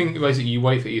think basically you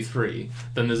wait for E3,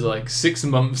 then there's like 6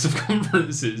 months of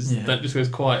conferences, then it just goes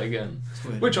quiet again,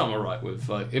 which I'm alright with.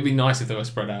 Like, it'd be nice if they were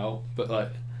spread out, but like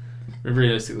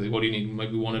realistically, what do you need?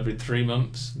 Maybe one every 3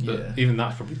 months, but even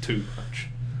that's probably too much.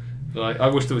 Like, I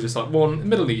wish there was just like one in the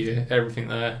middle of the year, everything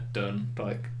there done,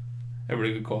 like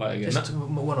everybody go quiet again. Just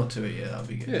 1 or 2 a year, that'd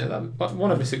be good. Yeah,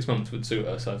 one every 6 months would suit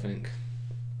us, I think.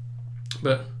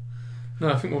 But no,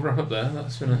 I think we'll wrap up there.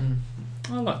 That's been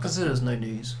I like that. Consider there's no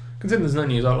news. Considering there's no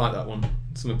news, I like that one.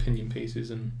 Some opinion pieces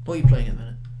and. What are you playing at the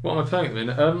minute? What am I playing at the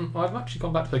minute? I've actually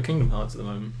gone back to play Kingdom Hearts at the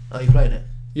moment. Oh, you playing it?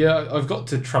 Yeah, I've got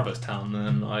to Traverse Town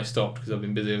and I stopped because I've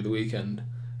been busy over the weekend.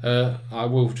 I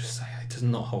will just say it does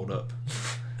not hold up.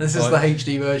 This is the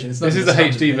HD version. This is the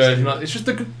HD version. Like, it's just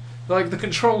the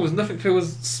controls. Nothing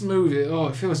feels smooth.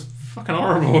 It feels fucking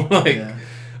horrible.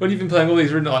 When you've been playing all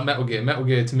these like Metal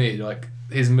Gear to me like.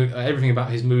 Everything about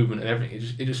his movement and everything,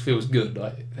 it just feels good.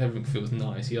 Like everything feels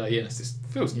nice. You're like, yes, this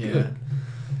feels good.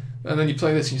 And then you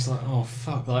play this and you're just like, oh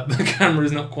fuck! Like the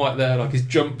camera's not quite there. Like his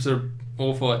jumps are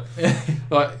awful.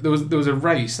 Like there was a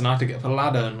race and I had to get up a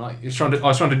ladder and like I was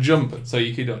trying to jump it so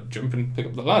you could like, jump and pick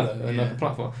up the ladder and like the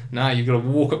platform. Now you've got to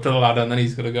walk up to the ladder and then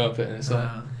he's got to go up it and it's like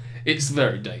it's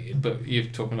very dated. But you're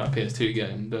talking about a PS2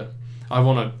 game, but I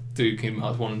want to do Kingdom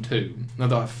Hearts 1 and 2. Not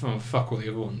that I fuck all the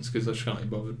other ones because I just can't be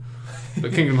bothered.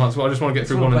 But Kingdom Hearts, I just want to get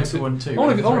through 1 and 2. I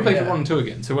want to play for 1 and 2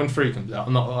 again. So when 3 comes out,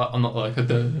 I'm not like a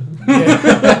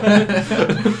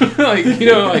like you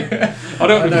know like I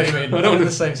know what you mean. I'm in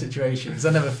the same situation because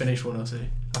I never finished 1 or 2.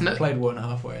 I played 1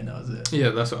 halfway and that was it. Yeah,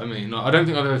 that's what I mean. Like, I don't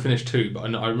think I've ever finished 2, but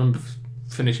I remember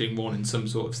finishing one in some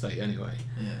sort of state anyway.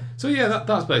 Yeah. So yeah,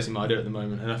 that's basically my idea at the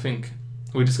moment, and I think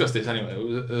we discussed this anyway.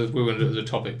 We were going to do it as a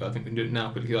topic, but I think we can do it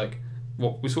now quickly. Like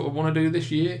what we sort of want to do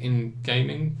this year in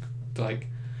gaming, like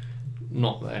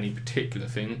not any particular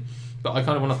thing, but I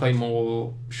kind of want to play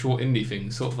more short indie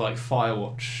things, sort of like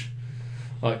Firewatch.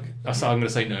 Like I'm going to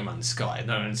say No Man's Sky.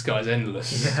 No Man's Sky is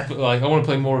endless, Yeah. but like I want to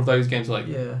play more of those games. Like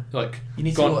like you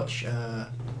need to watch.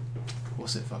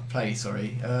 What's it for? Play.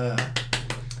 Sorry.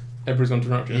 Everybody's Gone to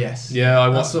Rapture. Yes. Yeah, I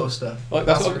want that sort of stuff. Like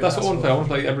that's what I want to play. I want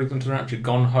to play Everybody's Gone to Rapture,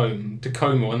 Gone Home,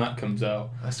 Tacoma when that comes out.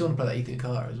 I still want to play that Ethan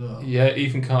Carter as well. Yeah,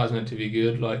 Ethan Carter's meant to be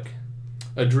good. Like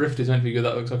Adrift is meant to be good.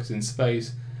 That looks like it's in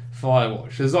space.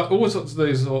 Firewatch. There's like all sorts of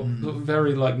those sort of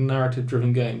very like narrative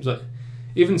driven games. Like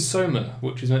even Soma,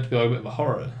 which is meant to be like a bit of a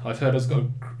horror. I've heard has got a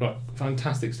like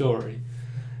fantastic story.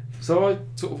 So I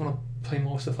sort of want to play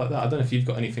more stuff like that. I don't know if you've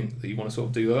got anything that you want to sort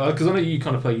of do, because I know you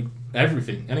kind of play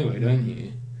everything anyway, don't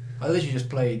you? I literally just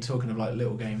played, talking of like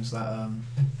little games, that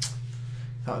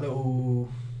little,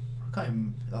 I can't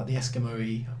even, like the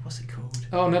Eskimo-y, what's it called?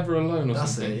 Oh, Never Alone or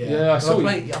That's something. That's it, yeah. Yeah, I saw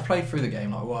I played through the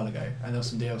game like a while ago, and there was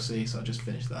some DLC, so I just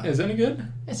finished that. Yeah, is it any good?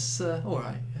 It's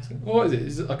alright. Yeah. What is it?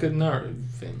 Is it like a narrative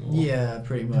thing? Or? Yeah,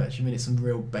 pretty much. I mean, it's some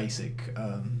real basic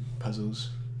puzzles.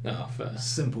 Oh, fair.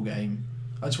 Simple game.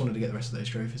 I just wanted to get the rest of those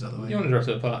trophies out of the way. You wanted to rest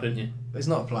of the part, didn't you? It's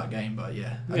not a plat game, but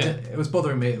yeah. Yeah. It was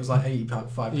bothering me. It was like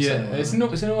 85%. Yeah, it's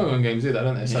annoying when games do that,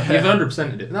 don't they? It's like, Yeah. you've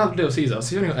 100%ed it. Now the DLC's out,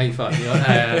 so you've only got 85. You're like,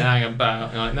 hang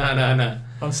about. You're like, no.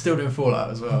 I'm still doing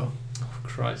Fallout as well, Oh,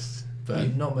 Christ.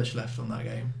 but not much left on that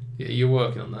game. Yeah, you're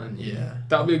working on that, aren't you? Yeah.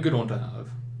 That would be a good one to have.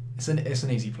 It's an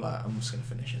easy plat. I'm just going to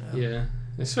finish it now. Yeah.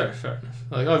 It's fair enough.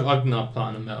 Like I've not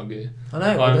platinum Metal Gear. I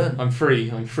know, well done. I'm free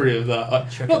of that. Not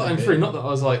Check that it I'm out. free, not that I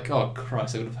was like, oh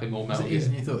Christ, I'm gonna play more Is Metal it Gear. easier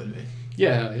than you thought it'd be?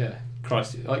 Yeah.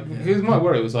 Christ, like Yeah. because my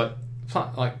worry was like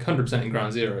 100% in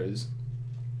Ground Zeroes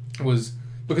was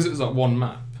because it was like one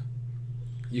map.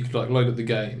 You could like load up the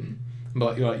game,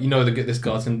 but you're like, that this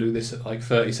guy's gonna do this at like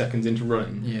 30 seconds into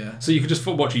running. Yeah. So you could just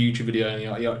watch a YouTube video and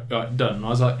you're like done. And I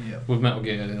was like, Yeah. with Metal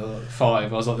Gear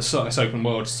 5, I was like, it's open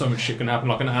world, so much shit can happen.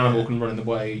 Like an animal can run in the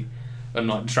way, and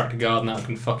like distract a guard, and that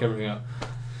can fuck everything up.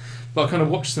 But I kind of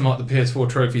watched some like the PS4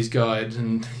 trophies guide,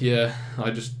 and yeah,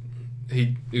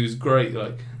 he was great.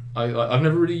 Like I've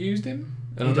never really used him,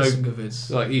 and He I know does some good vids.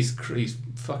 like he's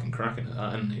fucking cracking at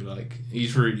that, isn't he? Like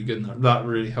he's really good in that. That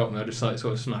really helped me. I just like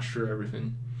sort of smashed through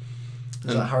everything.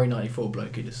 There's that Harry 94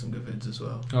 bloke who does some good vids as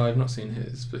well. Oh, I've not seen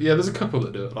his, but yeah, there's a couple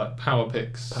that do it, like Power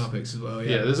Picks. Power Picks as well,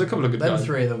 Yeah, there's a couple of good Them guys.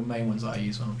 three are the main ones that I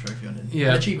use when I'm trophy hunting. Yeah.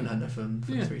 And Achievement Hunter from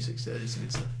Yeah. 360, there's some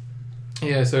good stuff.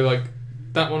 Yeah, so like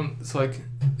that one, it's like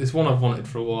it's one I've wanted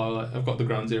for a while. Like, I've got the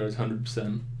Ground Zeroes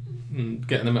 100%, and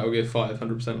getting the Metal Gear 5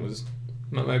 100% was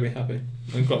that made me happy.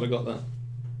 I'm glad I got that.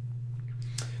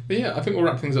 But yeah, I think we'll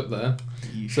wrap things up there.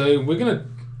 So we're gonna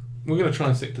try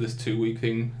and stick to this 2-week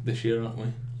thing this year, aren't we?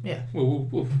 Yeah.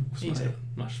 We'll Easy.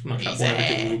 smash out one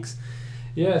every 2 weeks.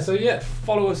 Yeah, so yeah,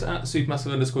 follow us at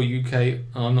supermassive_UK.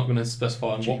 I'm not going to specify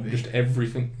on what, GB. just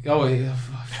everything. Oh yeah,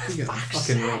 I get that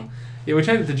fucking wrong. Yeah, we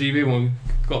changed it to GB when we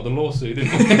got the lawsuit,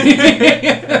 didn't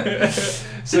we?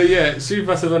 So yeah,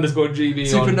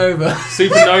 supermassive_GB on Supernova.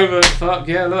 Supernova. Fuck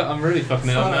yeah, look, I'm really fucking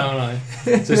it up now, aren't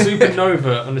I? So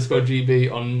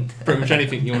Supernova_GB on pretty much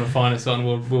anything you want to find us on.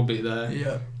 We'll be there.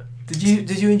 Yeah. Did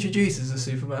you introduce us as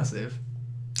Supermassive?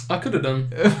 I could have done.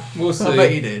 We'll see. I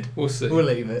bet you did. We'll see. We'll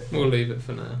leave it. We'll leave it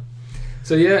for now.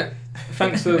 So yeah,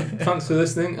 thanks for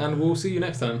listening, and we'll see you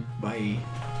next time. Bye.